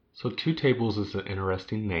So Two Tables is an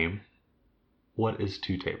interesting name. What is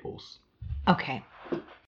Two Tables? Okay.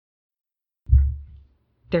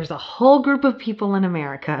 There's a whole group of people in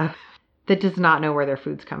America that does not know where their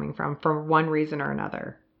food's coming from for one reason or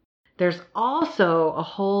another. There's also a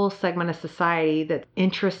whole segment of society that's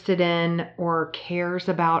interested in or cares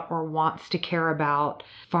about or wants to care about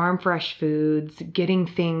farm fresh foods, getting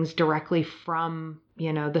things directly from,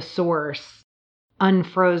 the source,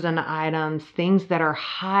 unfrozen items, things that are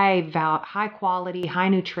high quality, high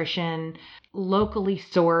nutrition, locally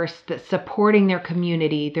sourced, that's supporting their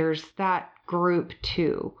community. There's that group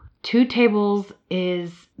too. Two Tables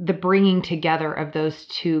is the bringing together of those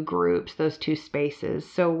two groups, those two spaces.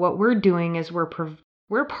 So what we're doing is we're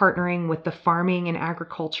partnering with the farming and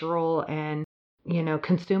agricultural and,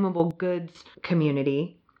 consumable goods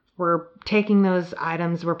community. We're taking those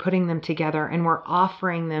items, we're putting them together, and we're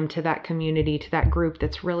offering them to that community, to that group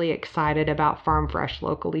that's really excited about farm fresh,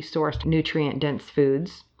 locally sourced, nutrient dense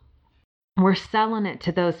foods. We're selling it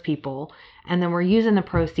to those people, and then we're using the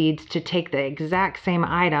proceeds to take the exact same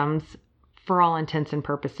items for all intents and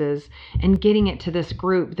purposes and getting it to this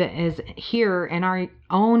group that is here in our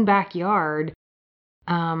own backyard,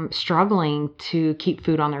 struggling to keep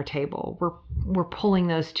food on their table. We're pulling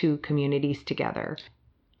those two communities together.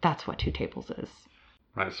 That's what Two Tables is.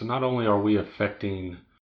 Right. So not only are we affecting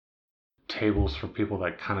tables for people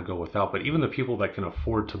that kind of go without, but even the people that can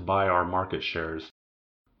afford to buy our market shares,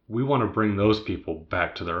 we want to bring those people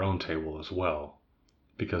back to their own table as well.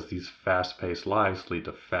 Because these fast-paced lives lead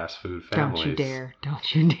to fast food families. Don't you dare.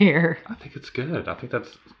 Don't you dare. I think it's good. I think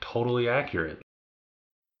that's totally accurate.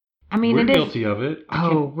 I mean, we're guilty of it.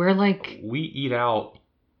 We're like... We eat out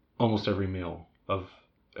almost every meal of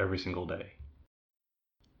every single day.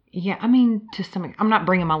 Yeah, I mean, to some... I'm not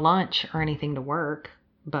bringing my lunch or anything to work,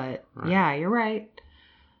 but right. Yeah, you're right.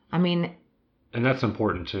 I mean... And that's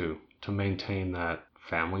important, too, to maintain that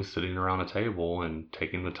family sitting around a table and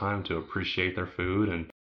taking the time to appreciate their food. And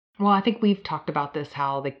well, I think we've talked about this,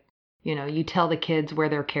 how you tell the kids where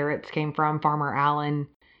their carrots came from, Farmer Allen,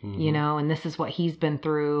 and this is what he's been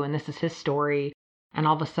through and this is his story, and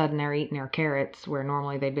all of a sudden they're eating their carrots where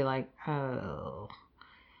normally they'd be like, oh.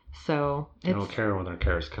 So they don't care when their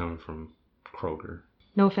carrots come from Kroger.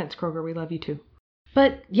 No offense, Kroger, we love you too.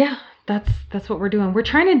 But yeah, that's what we're doing. We're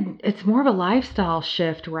trying to, it's more of a lifestyle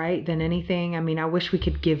shift, right, than anything. I mean, I wish we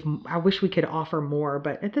could offer more,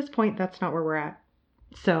 but at this point, that's not where we're at.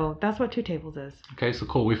 So that's what Two Tables is. Okay, so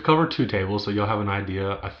cool. We've covered Two Tables, so you'll have an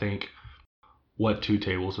idea, I think, what Two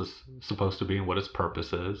Tables is supposed to be and what its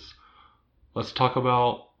purpose is. Let's talk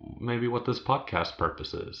about maybe what this podcast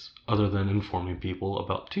purpose is, other than informing people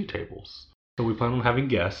about Two Tables. So we plan on having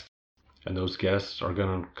guests. And those guests are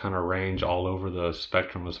going to kind of range all over the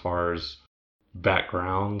spectrum as far as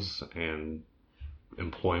backgrounds and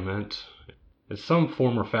employment. In some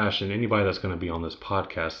form or fashion, anybody that's going to be on this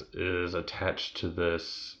podcast is attached to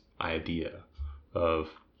this idea of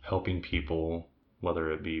helping people,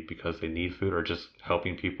 whether it be because they need food or just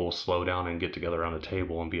helping people slow down and get together around a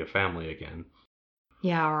table and be a family again.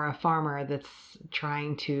 Yeah, or a farmer that's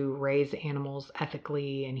trying to raise animals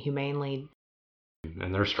ethically and humanely.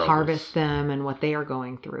 And their struggles. Harvest them and what they are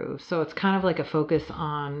going through. So it's kind of like a focus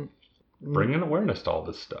on bringing awareness to all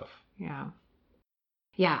this stuff. Yeah.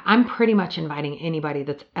 Yeah, I'm pretty much inviting anybody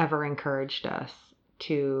that's ever encouraged us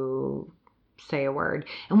to say a word.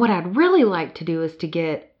 And what I'd really like to do is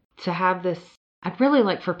I'd really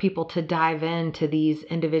like for people to dive into these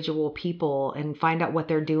individual people and find out what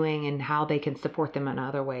they're doing and how they can support them in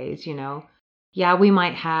other ways, Yeah, we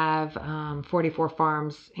might have 44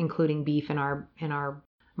 farms, including beef, in our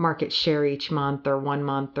market share each month or 1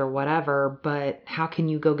 month or whatever. But how can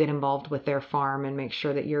you go get involved with their farm and make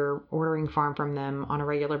sure that you're ordering farm from them on a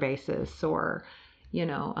regular basis? Or,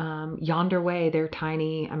 Yonder Way, they're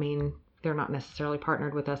tiny. I mean, they're not necessarily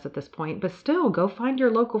partnered with us at this point, but still, go find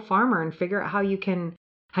your local farmer and figure out how you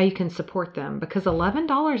can support them, because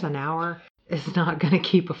 $11 an hour is not going to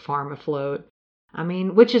keep a farm afloat. I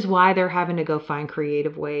mean, which is why they're having to go find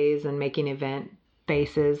creative ways and making event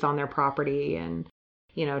bases on their property and,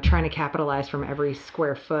 trying to capitalize from every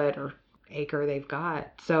square foot or acre they've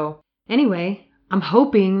got. So anyway, I'm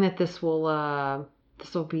hoping that this will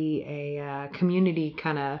be a community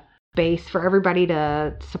kind of base for everybody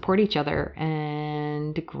to support each other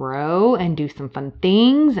and grow and do some fun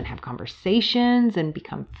things and have conversations and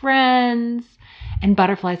become friends and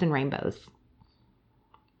butterflies and rainbows.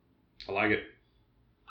 I like it.